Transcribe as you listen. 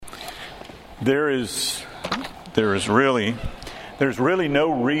There's really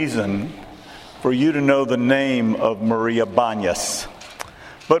no reason for you to know the name of Maria Banhas.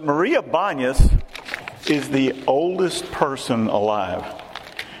 But Maria Banhas is the oldest person alive.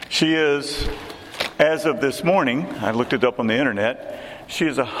 She is, as of this morning, I looked it up on the internet, she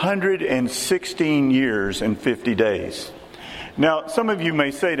is 116 years and 50 days. Now, some of you may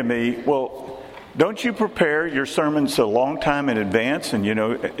say to me, well, don't you prepare your sermons a long time in advance? And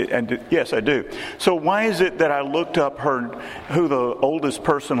yes, I do. So why is it that I looked up who the oldest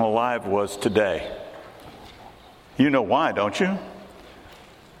person alive was today? You know why, don't you?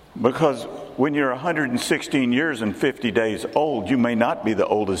 Because when you're 116 years and 50 days old, you may not be the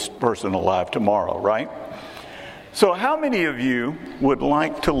oldest person alive tomorrow, right? So how many of you would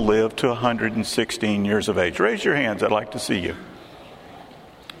like to live to 116 years of age? Raise your hands. I'd like to see you.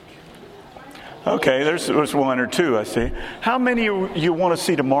 Okay, there's one or two, I see. How many you want to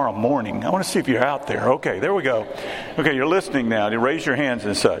see tomorrow morning? I want to see if you're out there. Okay, there we go. Okay, you're listening now. You raise your hands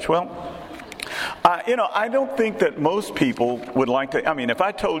and such. Well, I don't think that most people would like to. I mean, if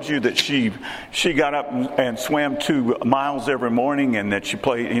I told you that she got up and swam 2 miles every morning, and that she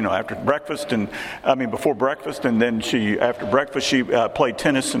played, after breakfast, before breakfast, and then after breakfast she played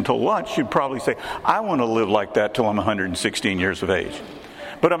tennis until lunch, you'd probably say, I want to live like that till I'm 116 years of age.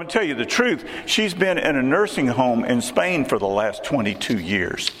 But I'm going to tell you the truth. She's been in a nursing home in Spain for the last 22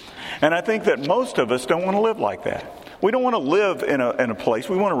 years. And I think that most of us don't want to live like that. We don't want to live in a place.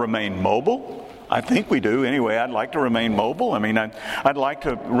 We want to remain mobile. I think we do. Anyway, I'd like to remain mobile. I mean, I'd like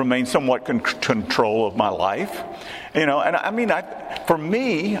to remain somewhat control of my life. For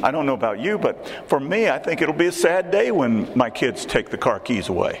me, I don't know about you, but for me, I think it'll be a sad day when my kids take the car keys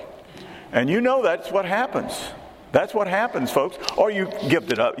away. And that's what happens. That's what happens, folks. Or you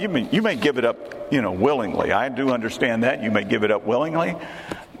give it up. You may give it up, willingly. I do understand that. You may give it up willingly.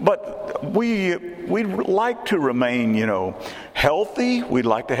 But we like to remain, healthy. We'd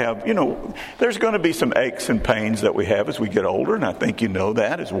like to have, there's going to be some aches and pains that we have as we get older, and I think you know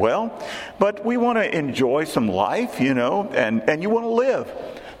that as well. But we want to enjoy some life, and you want to live.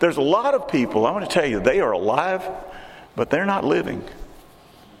 There's a lot of people, I want to tell you, they are alive, but they're not living.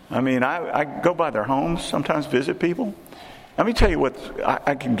 I mean, I go by their homes, sometimes visit people. Let me tell you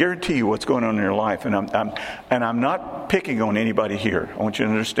I can guarantee you what's going on in their life, and I'm not picking on anybody here. I want you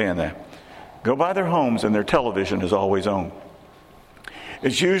to understand that. Go by their homes, and their television is always on.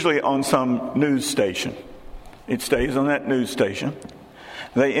 It's usually on some news station. It stays on that news station.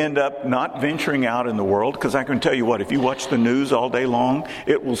 They end up not venturing out in the world, because I can tell you what, if you watch the news all day long,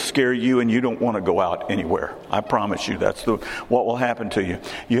 it will scare you and you don't want to go out anywhere. I promise you that's what will happen to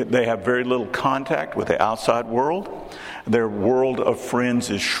you. They have very little contact with the outside world. Their world of friends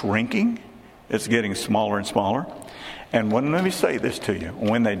is shrinking. It's getting smaller and smaller. And let me say this to you.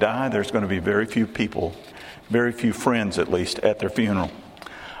 When they die, there's going to be very few people, very few friends at least, at their funeral.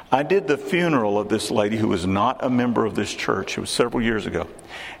 I did the funeral of this lady who was not a member of this church. It was several years ago.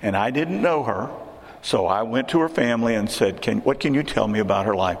 And I didn't know her. So I went to her family and said, what can you tell me about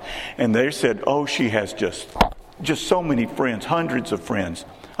her life? And they said, she has just so many friends, hundreds of friends.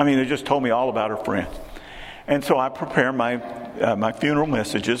 I mean, they just told me all about her friends. And so I prepare my funeral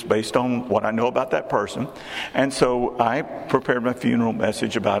messages based on what I know about that person. And so I prepared my funeral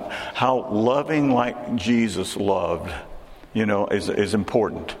message about how loving like Jesus loved, is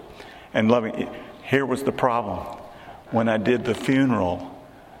important. And loving. Here was the problem. When I did the funeral,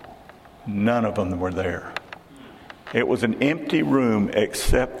 none of them were there. It was an empty room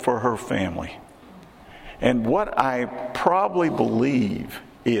except for her family. And what I probably believe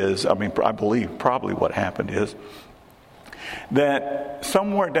probably what happened is that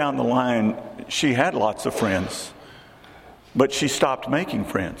somewhere down the line, she had lots of friends, but she stopped making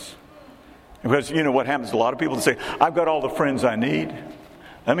friends. Because what happens, a lot of people say, I've got all the friends I need.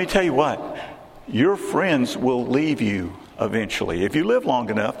 Let me tell you what, your friends will leave you eventually. If you live long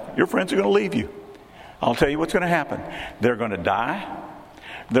enough, your friends are going to leave you. I'll tell you what's going to happen. They're going to die.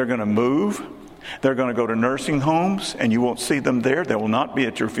 They're going to move. They're going to go to nursing homes, and you won't see them there. They will not be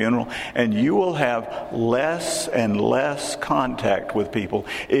at your funeral. And you will have less and less contact with people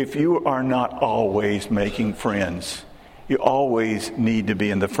if you are not always making friends. You always need to be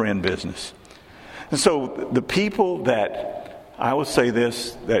in the friend business. And so the people that, I will say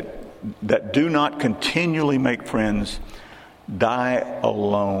this, that do not continually make friends die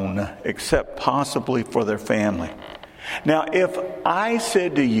alone, except possibly for their family. Now, if I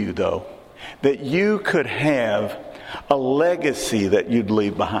said to you, though, that you could have a legacy that you'd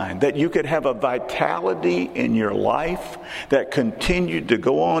leave behind, that you could have a vitality in your life that continued to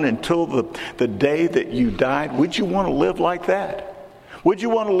go on until the day that you died, would you want to live like that? Would you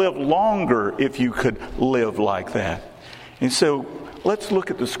want to live longer if you could live like that? And so let's look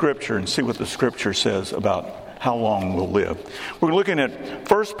at the Scripture and see what the Scripture says about how long we'll live. We're looking at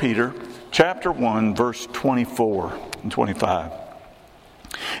 1 Peter chapter 1, verse 24 and 25.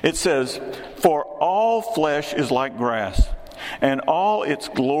 It says, "For all flesh is like grass, and all its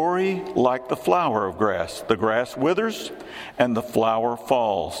glory like the flower of grass. The grass withers, and the flower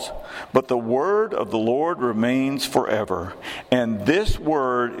falls. But the word of the Lord remains forever. And this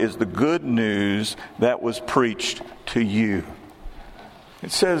word is the good news that was preached to you."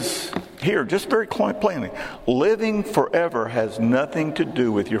 It says here, just very plainly, living forever has nothing to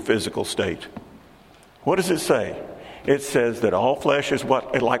do with your physical state. What does it say? It says that all flesh is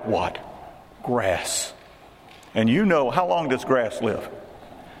like what? Grass. And you know, how long does grass live?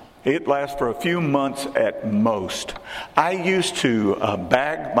 It lasts for a few months at most. I used to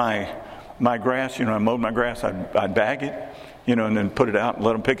bag my grass. I mowed my grass. I'd bag it, and then put it out and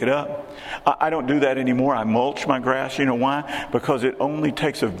let them pick it up. I don't do that anymore. I mulch my grass. You know why? Because it only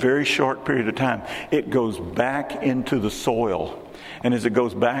takes a very short period of time. It goes back into the soil. And as it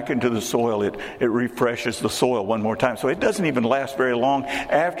goes back into the soil, it refreshes the soil one more time. So it doesn't even last very long.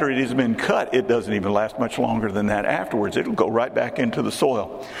 After it has been cut, it doesn't even last much longer than that afterwards. It'll go right back into the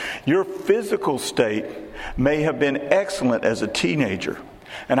soil. Your physical state may have been excellent as a teenager.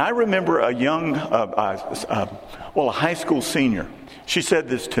 And I remember a high school senior. She said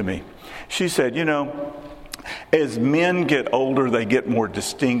this to me. She said, as men get older, they get more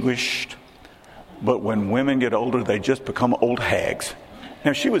distinguished. But when women get older, they just become old hags.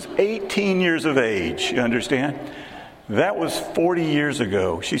 Now, she was 18 years of age, you understand? That was 40 years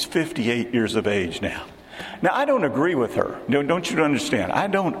ago. She's 58 years of age now. Now, I don't agree with her. Don't you understand? I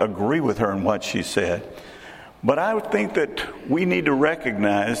don't agree with her in what she said. But I would think that we need to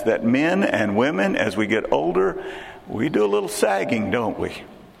recognize that men and women, as we get older, we do a little sagging, don't we?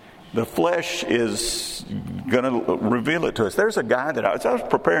 The flesh is going to reveal it to us. There's a guy that as I was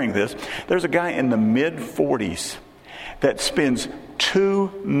preparing this, there's a guy in the mid-40s that spends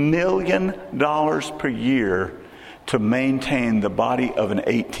 $2 million per year to maintain the body of an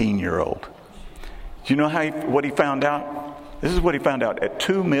 18-year-old. Do you know what he found out? This is what he found out. At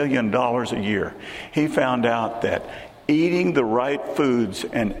 $2 million a year, he found out that eating the right foods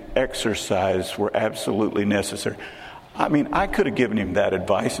and exercise were absolutely necessary. I mean, I could have given him that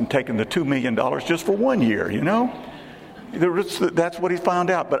advice and taken the $2 million just for 1 year, That's what he found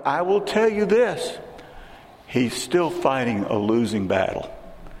out. But I will tell you this. He's still fighting a losing battle.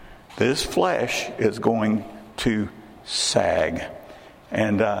 This flesh is going to sag.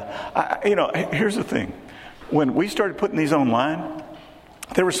 And, here's the thing. When we started putting these online,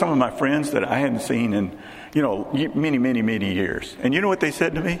 there were some of my friends that I hadn't seen in, many, many, many years. And you know what they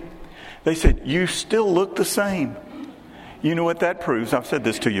said to me? They said, "You still look the same." You know what that proves? I've said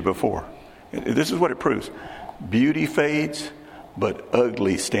this to you before. This is what it proves. Beauty fades, but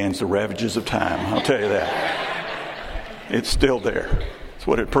ugly stands the ravages of time. I'll tell you that. It's still there. That's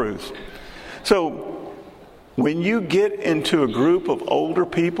what it proves. So, when you get into a group of older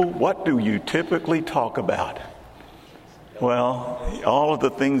people, what do you typically talk about? Well, all of the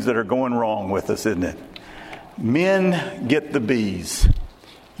things that are going wrong with us, isn't it? Men get the B's.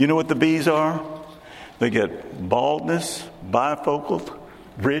 You know what the B's are? They get baldness, bifocals,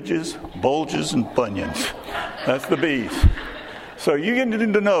 ridges, bulges, and bunions. That's the B's. So you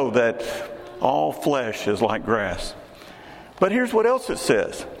need to know that all flesh is like grass. But here's what else it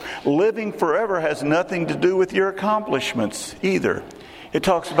says. Living forever has nothing to do with your accomplishments either. It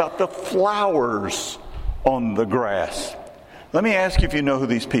talks about the flowers on the grass. Let me ask you if you know who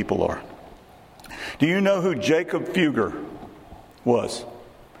these people are. Do you know who Jacob Fugger was?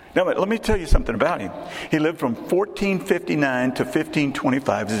 Now, let me tell you something about him. He lived from 1459 to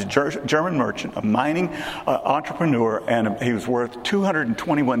 1525. He's a German merchant, a mining entrepreneur, and he was worth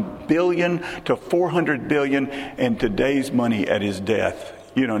 $221 billion to $400 billion in today's money at his death.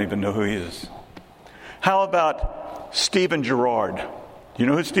 You don't even know who he is. How about Stephen Girard? Do you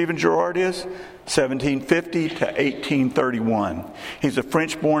know who Stephen Girard is? 1750 to 1831. He's a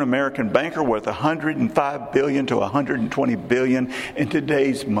French-born American banker worth $105 billion to $120 billion in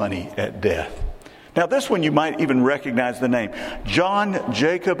today's money at death. Now, this one you might even recognize the name. John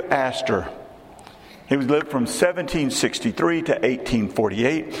Jacob Astor. He lived from 1763 to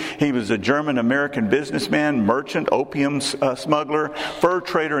 1848. He was a German-American businessman, merchant, opium smuggler, fur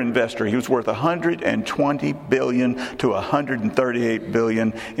trader, investor. He was worth $120 billion to $138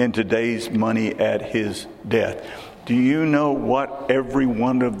 billion in today's money at his death. Do you know what every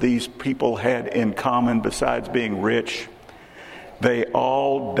one of these people had in common besides being rich? They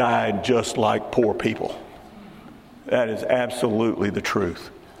all died just like poor people. That is absolutely the truth.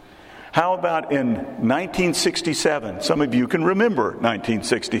 How about in 1967? Some of you can remember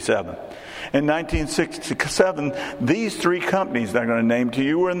 1967. In 1967, these three companies that I'm going to name to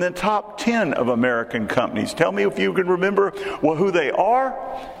you were in the top 10 of American companies. Tell me if you can remember who they are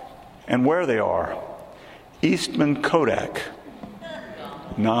and where they are. Eastman Kodak.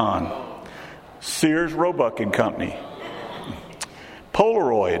 None. Sears Roebuck and Company.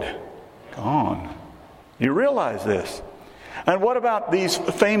 Polaroid. Gone. You realize this. And what about these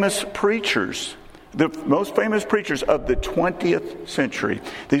famous preachers? The most famous preachers of the 20th century.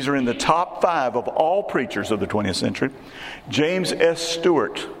 These are in the top 5 of all preachers of the 20th century. James S.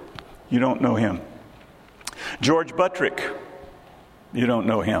 Stewart. You don't know him. George Buttrick. You don't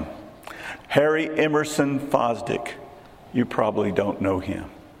know him. Harry Emerson Fosdick. You probably don't know him.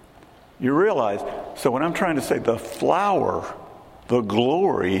 You realize, so what I'm trying to say, the flower, the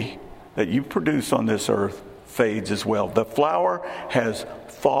glory that you produce on this earth fades as well. The flower has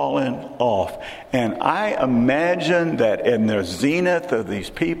fallen off. And I imagine that in the zenith of these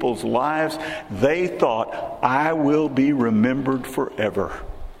people's lives, they thought, I will be remembered forever.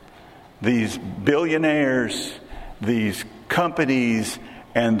 These billionaires, these companies,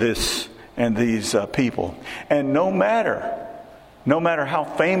 and these people. And no matter how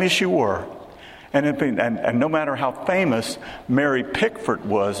famous you were, and no matter how famous Mary Pickford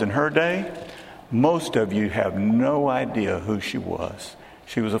was in her day, most of you have no idea who she was.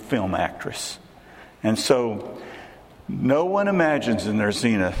 She was a film actress. And so no one imagines in their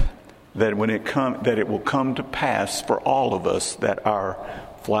zenith that that it will come to pass for all of us that our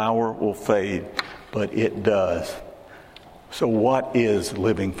flower will fade, but it does. So what is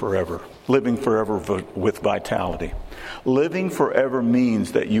living forever? Living forever with vitality. Living forever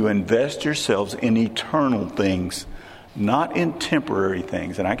means that you invest yourselves in eternal things, not in temporary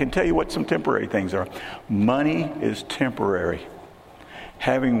things. And I can tell you what some temporary things are. Money is temporary.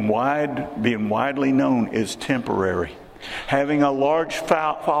 Being widely known is temporary. Having a large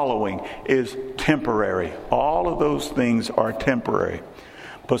following is temporary. All of those things are temporary.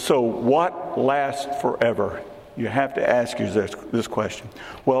 But so what lasts forever? You have to ask yourself this question.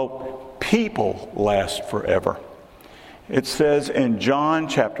 Well, people last forever. It says in John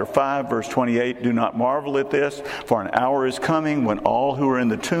chapter 5, verse 28, do not marvel at this, for an hour is coming when all who are in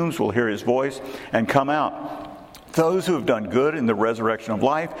the tombs will hear his voice and come out. Those who have done good in the resurrection of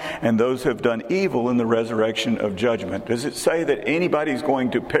life, and those who have done evil in the resurrection of judgment. Does it say that anybody's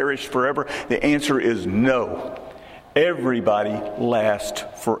going to perish forever? The answer is no. Everybody lasts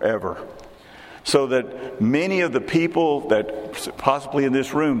forever. So that many of the people that possibly in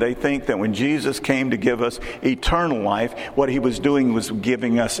this room, they think that when Jesus came to give us eternal life, what he was doing was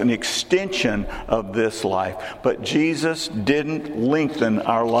giving us an extension of this life. But Jesus didn't lengthen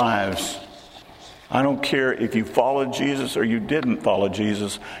our lives. I don't care if you followed Jesus or you didn't follow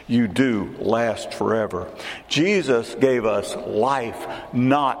Jesus, you do last forever. Jesus gave us life,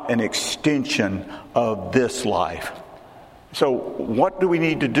 not an extension of this life. So what do we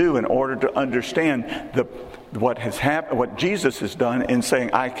need to do in order to understand what has happened, what Jesus has done in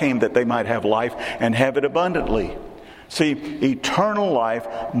saying, I came that they might have life and have it abundantly? See, eternal life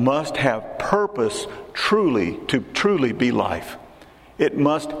must have purpose to truly be life. It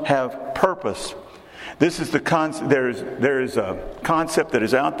must have purpose. This is the concept. There is a concept that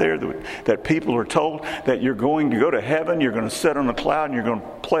is out there that people are told that you're going to go to heaven, you're going to sit on a cloud, and you're going to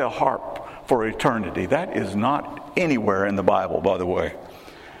play a harp for eternity. That is not anywhere in the Bible, by the way.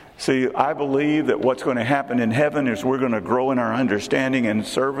 See, I believe that what's going to happen in heaven is we're going to grow in our understanding and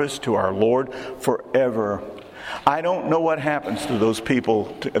service to our Lord forever. I don't know what happens to those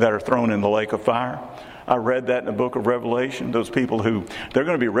people that are thrown in the lake of fire. I read that in the book of Revelation. Those people who, they're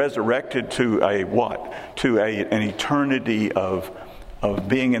going to be resurrected to a what? To an eternity of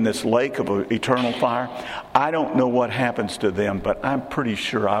being in this lake of eternal fire. I don't know what happens to them, but I'm pretty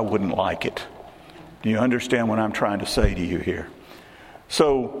sure I wouldn't like it. Do you understand what I'm trying to say to you here?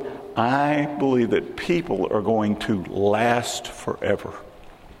 So I believe that people are going to last forever.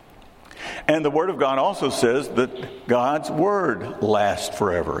 And the Word of God also says that God's Word lasts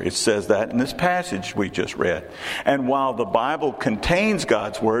forever. It says that in this passage we just read. And while the Bible contains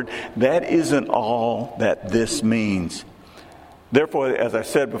God's Word, that isn't all that this means. Therefore, as I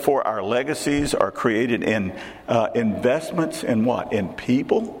said before, our legacies are created in investments in what? In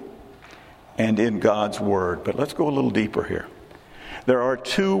people and in God's Word. But let's go a little deeper here. There are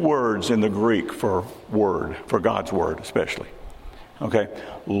two words in the Greek for word, for God's Word especially. Okay,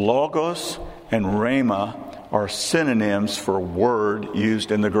 logos and rhema are synonyms for word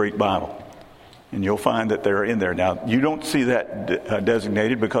used in the Greek Bible. And you'll find that they're in there. Now, you don't see that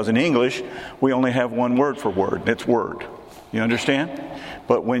designated because in English, we only have one word for word, and it's word. You understand?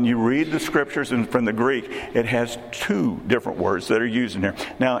 But when you read the scriptures and from the Greek, it has two different words that are used in there.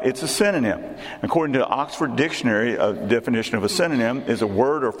 Now, it's a synonym. According to the Oxford Dictionary, a definition of a synonym is a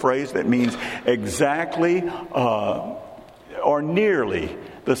word or phrase that means exactly or nearly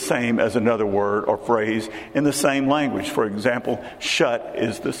the same as another word or phrase in the same language. For example, shut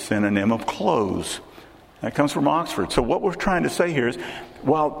is the synonym of close. That comes from Oxford. So what we're trying to say here is,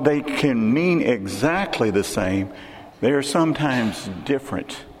 while they can mean exactly the same, they are sometimes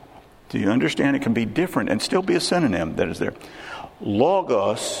different. Do you understand? It can be different and still be a synonym that is there.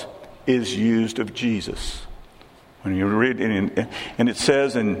 Logos is used of Jesus. When you read, and it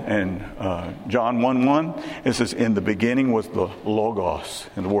says in John 1:1, it says, in the beginning was the Logos,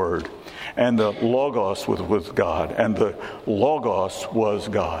 and the Word. And the Logos was with God, and the Logos was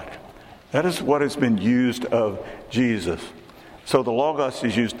God. That is what has been used of Jesus. So the Logos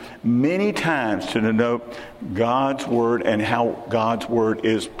is used many times to denote God's Word and how God's Word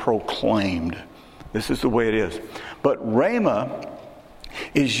is proclaimed. This is the way it is. But Rhema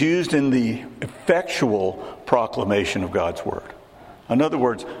is used in the effectual proclamation of God's Word. In other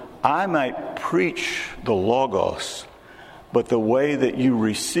words, I might preach the Logos, but the way that you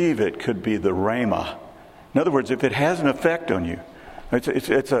receive it could be the Rhema. In other words, if it has an effect on you, it's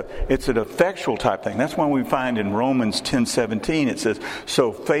an effectual type thing. That's why we find in Romans 10:17 it says,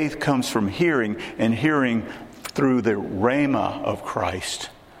 so faith comes from hearing, and hearing through the Rhema of Christ.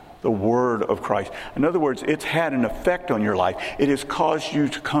 The Word of Christ. In other words, it's had an effect on your life. It has caused you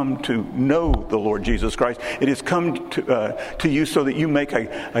to come to know the Lord Jesus Christ. It has come to you so that you make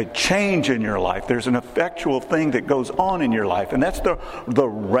a change in your life. There's an effectual thing that goes on in your life. And that's the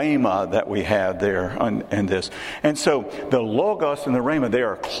Rhema that we have there in this. And so the Logos and the Rhema, they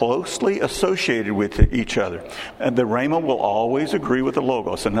are closely associated with each other. And the Rhema will always agree with the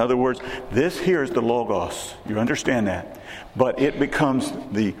Logos. In other words, this here is the Logos. You understand that? But it becomes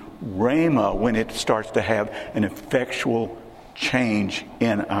the Rhema when it starts to have an effectual change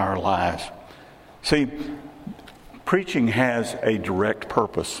in our lives. See, preaching has a direct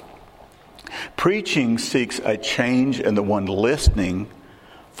purpose. Preaching seeks a change in the one listening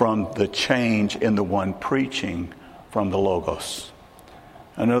from the change in the one preaching from the Logos.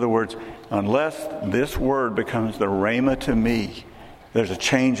 In other words, unless this word becomes the Rhema to me, there's a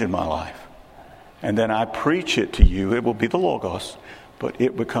change in my life. And then I preach it to you, it will be the Logos, but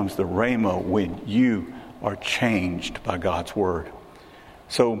it becomes the Rhema when you are changed by God's Word.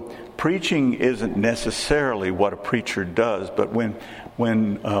 So preaching isn't necessarily what a preacher does, but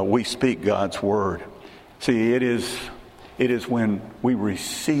when we speak God's Word. See, it is when we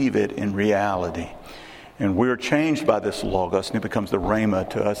receive it in reality. And we're changed by this Logos, and it becomes the Rhema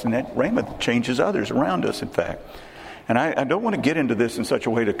to us, and that Rhema changes others around us, in fact. And I don't want to get into this in such a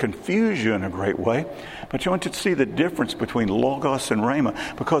way to confuse you in a great way, but you want to see the difference between Logos and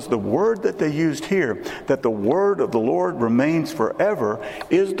Rhema, because the word that they used here, that the word of the Lord remains forever,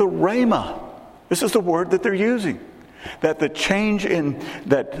 is the Rhema. This is the word that they're using. That the change in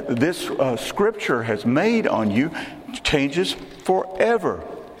that this scripture has made on you changes forever.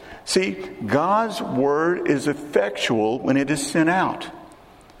 See, God's word is effectual when it is sent out.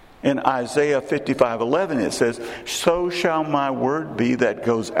 In Isaiah 55:11 it says, so shall my word be that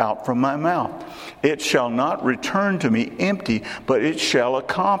goes out from my mouth. It shall not return to me empty, but it shall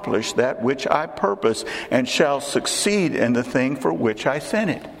accomplish that which I purpose, and shall succeed in the thing for which I sent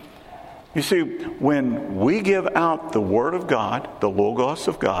it. You see, when we give out the Word of God, the Logos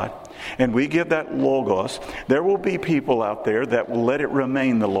of God, and we give that Logos, there will be people out there that will let it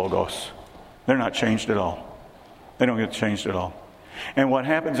remain the Logos. They're not changed at all. They don't get changed at all. And what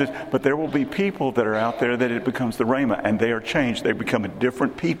happens is, but there will be people that are out there that it becomes the Rhema, and they are changed. They become a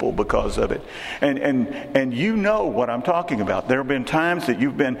different people because of it. And you know what I'm talking about. There have been times that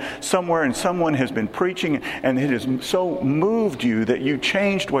you've been somewhere and someone has been preaching, and it has so moved you that you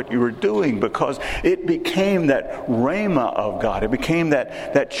changed what you were doing because it became that Rhema of God. It became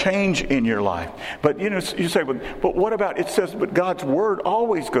that change in your life. But you say, but what about, it says, but God's word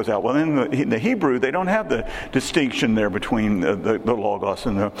always goes out. Well, in the Hebrew, they don't have the distinction there between the Logos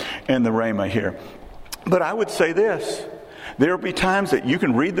and the Rhema here. But I would say this. There will be times that you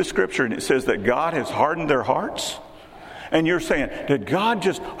can read the scripture and it says that God has hardened their hearts. And you're saying, did God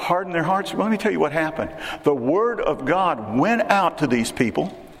just harden their hearts? Well, let me tell you what happened. The word of God went out to these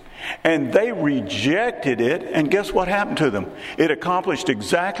people, and they rejected it, and guess what happened to them? It accomplished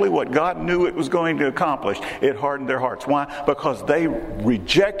exactly what God knew it was going to accomplish. It hardened their hearts. Why? Because they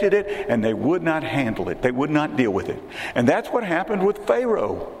rejected it, and they would not handle it. They would not deal with it. And that's what happened with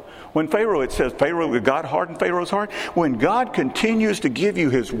Pharaoh. When Pharaoh, it says, God hardened Pharaoh's heart. When God continues to give you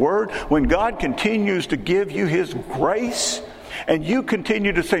His word, when God continues to give you His grace, and you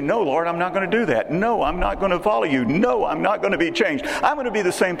continue to say, no, Lord, I'm not going to do that. No, I'm not going to follow you. No, I'm not going to be changed. I'm going to be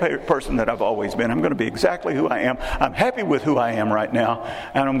the same person that I've always been. I'm going to be exactly who I am. I'm happy with who I am right now,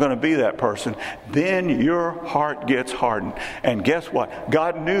 and I'm going to be that person. Then your heart gets hardened. And guess what?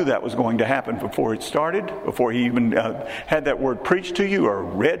 God knew that was going to happen before it started, before He even had that word preached to you or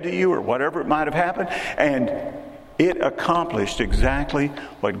read to you or whatever it might have happened. And it accomplished exactly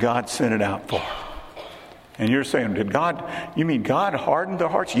what God sent it out for. And you're saying, you mean God hardened their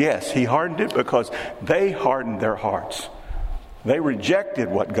hearts? Yes, He hardened it because they hardened their hearts. They rejected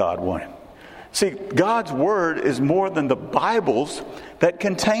what God wanted. See, God's word is more than the Bibles that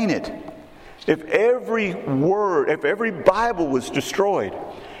contain it. If every Bible was destroyed,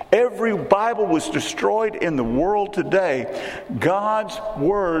 every Bible was destroyed in the world today, God's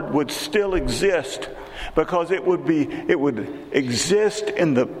word would still exist because it would exist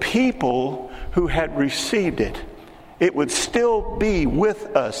in the people who had received it. It would still be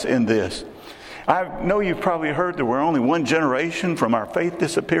with us in this. I know you've probably heard that we're only one generation from our faith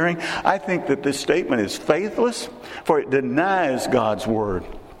disappearing. I think that this statement is faithless, for it denies God's word.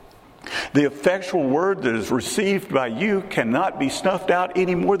 The effectual word that is received by you cannot be snuffed out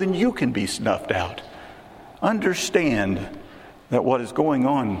any more than you can be snuffed out. Understand that what is going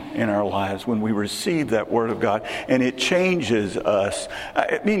on in our lives when we receive that Word of God, and it changes us.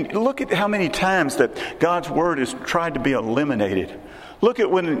 I mean, look at how many times that God's Word is tried to be eliminated. Look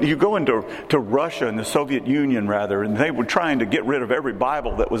at when you go into Russia and the Soviet Union, rather, and they were trying to get rid of every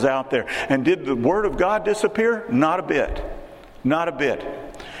Bible that was out there. And did the Word of God disappear? Not a bit. Not a bit.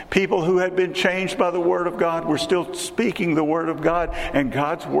 People who had been changed by the Word of God were still speaking the Word of God, and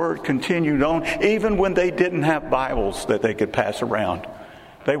God's Word continued on, even when they didn't have Bibles that they could pass around.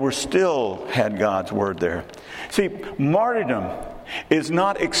 They still had God's Word there. See, martyrdom is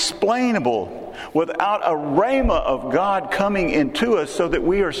not explainable without a rhema of God coming into us so that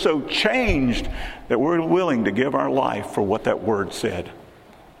we are so changed that we're willing to give our life for what that Word said.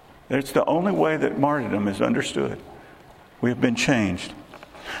 It's the only way that martyrdom is understood. We have been changed.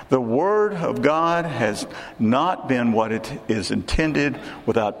 The Word of God has not been what it is intended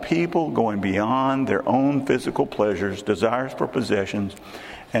without people going beyond their own physical pleasures, desires for possessions,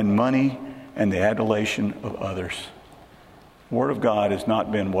 and money, and the adulation of others. The Word of God has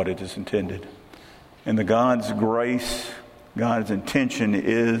not been what it is intended. And God's grace, God's intention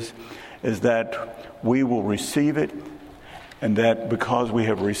is that we will receive it, and that because we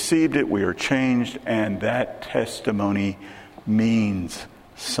have received it, we are changed, and that testimony means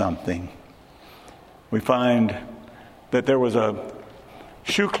something. We find that there was a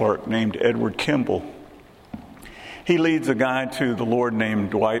shoe clerk named Edward Kimball. He leads a guy to the Lord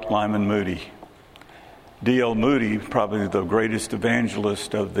named Dwight Lyman Moody. D.L. Moody, probably the greatest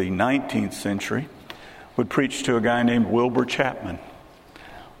evangelist of the 19th century, would preach to a guy named Wilbur Chapman.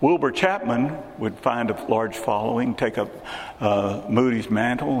 Wilbur Chapman would find a large following, take up Moody's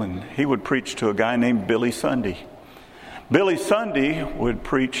mantle, and he would preach to a guy named Billy Sunday. Billy Sunday would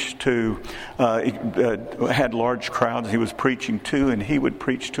preach to, had large crowds he was preaching to, and he would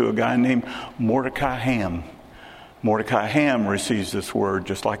preach to a guy named Mordecai Ham. Mordecai Ham receives this word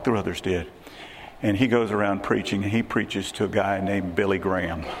just like the others did. And he goes around preaching, and he preaches to a guy named Billy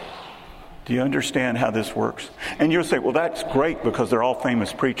Graham. Do you understand how this works? And you'll say, well, that's great because they're all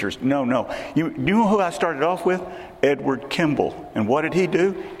famous preachers. No. You know who I started off with? Edward Kimball. And what did he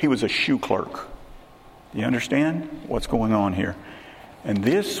do? He was a shoe clerk. Do you understand what's going on here? And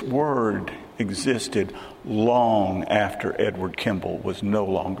this word existed long after Edward Kimball was no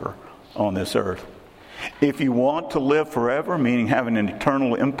longer on this earth. If you want to live forever, meaning having an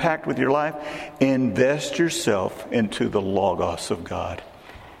eternal impact with your life, invest yourself into the Logos of God.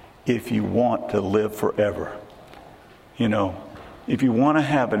 If you want to live forever. If you want to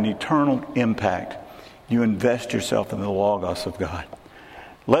have an eternal impact, you invest yourself in the Logos of God.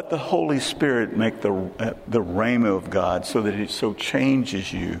 Let the Holy Spirit make the rhema of God so that it so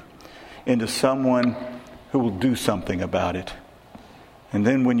changes you into someone who will do something about it. And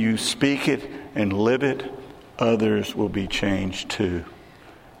then when you speak it and live it, others will be changed too.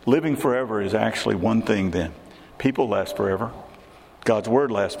 Living forever is actually one thing then. People last forever. God's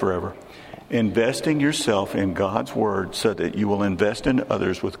Word lasts forever. Investing yourself in God's Word so that you will invest in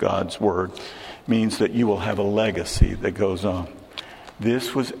others with God's Word means that you will have a legacy that goes on.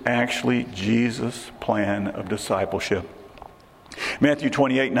 This was actually Jesus' plan of discipleship. Matthew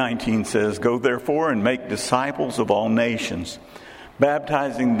 28:19 says, "Go therefore and make disciples of all nations,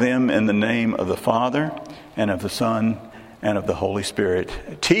 baptizing them in the name of the Father and of the Son and of the Holy Spirit,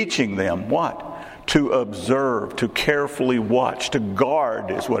 teaching them what? To observe, to carefully watch, to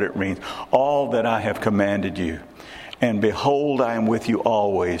guard is what it means, all that I have commanded you. And behold, I am with you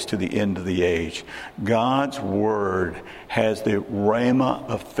always to the end of the age. God's word has the rhema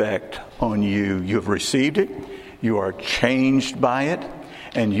effect on you. You've received it. You are changed by it.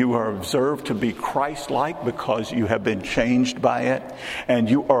 And you are observed to be Christ-like because you have been changed by it. And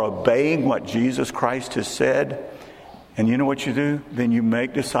you are obeying what Jesus Christ has said. And you know what you do? Then you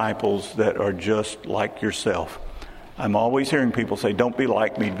make disciples that are just like yourself. I'm always hearing people say, don't be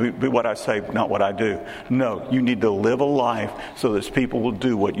like me, be what I say, not what I do. No, you need to live a life so that people will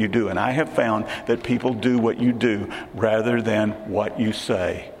do what you do. And I have found that people do what you do rather than what you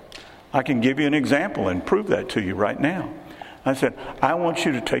say. I can give you an example and prove that to you right now. I said, I want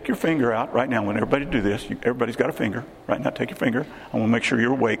you to take your finger out right now. When everybody do this, everybody's got a finger. Right now, take your finger. I want to make sure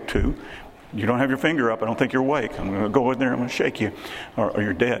you're awake too. You don't have your finger up, I don't think you're awake. I'm going to go in there, I'm going to shake you, or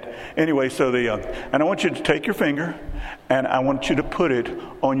you're dead. Anyway, so and I want you to take your finger, and I want you to put it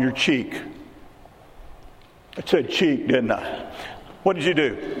on your cheek. I said cheek, didn't I? What did you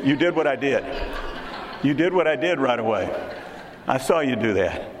do? You did what I did. You did what I did right away. I saw you do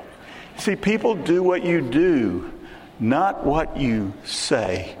that. See, people do what you do, not what you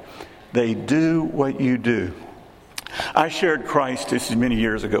say. They do what you do. I shared Christ, this is many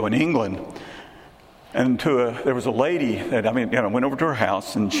years ago, in England. And there was a lady that, went over to her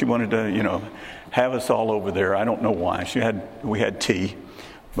house, and she wanted to, have us all over there. I don't know why. We had tea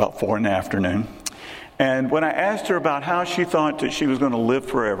about 4 in the afternoon. And when I asked her about how she thought that she was going to live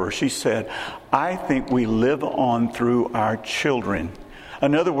forever, she said, I think we live on through our children.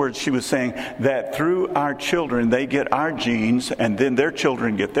 In other words, she was saying that through our children, they get our genes, and then their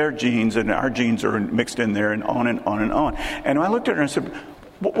children get their genes, and our genes are mixed in there, and on and on and on. And I looked at her and I said,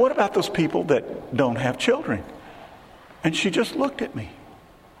 what about those people that don't have children? And she just looked at me.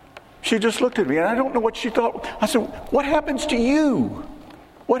 She just looked at me, and I don't know what she thought. I said, what happens to you?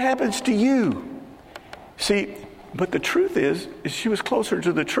 What happens to you? See, but the truth is she was closer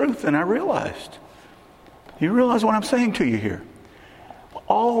to the truth than I realized. You realize what I'm saying to you here?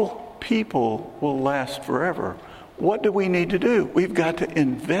 All people will last forever. What do we need to do? We've got to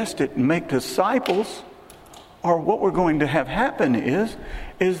invest it and make disciples, or what we're going to have happen is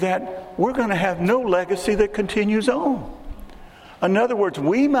that we're going to have no legacy that continues on. In other words,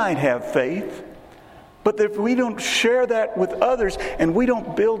 we might have faith, but if we don't share that with others and we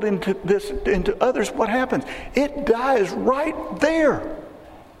don't build into others, what happens? It dies right there.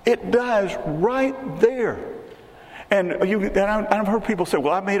 It dies right there. And I've heard people say,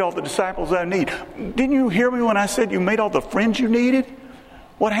 well, I made all the disciples I need. Didn't you hear me when I said you made all the friends you needed?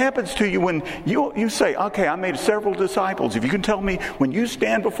 What happens to you when you say, okay, I made several disciples? If you can tell me when you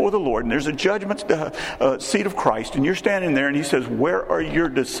stand before the Lord and there's a judgment seat of Christ and you're standing there and he says, where are your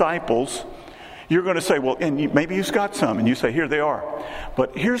disciples? You're going to say, well, and maybe you've got some, and you say, here they are.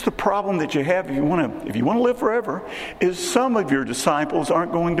 But here's the problem that you have if you want to live forever, is some of your disciples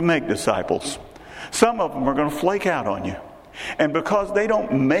aren't going to make disciples. Some of them are going to flake out on you. And because they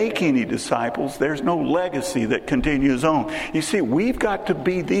don't make any disciples, there's no legacy that continues on. You see, we've got to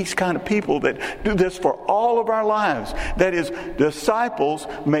be these kind of people that do this for all of our lives. That is, disciples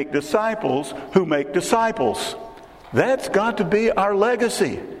make disciples who make disciples. That's got to be our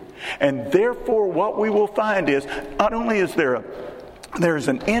legacy. And therefore, what we will find is, not only is there's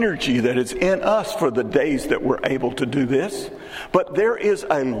an energy that is in us for the days that we're able to do this, but there is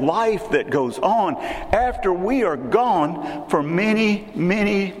a life that goes on after we are gone for many,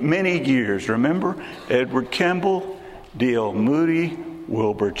 many, many years. Remember Edward Kimball, D.L. Moody,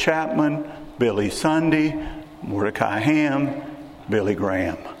 Wilbur Chapman, Billy Sunday, Mordecai Ham, Billy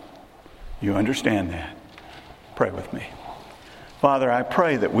Graham. You understand that? Pray with me. Father, I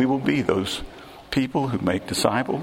pray that we will be those people who make disciples.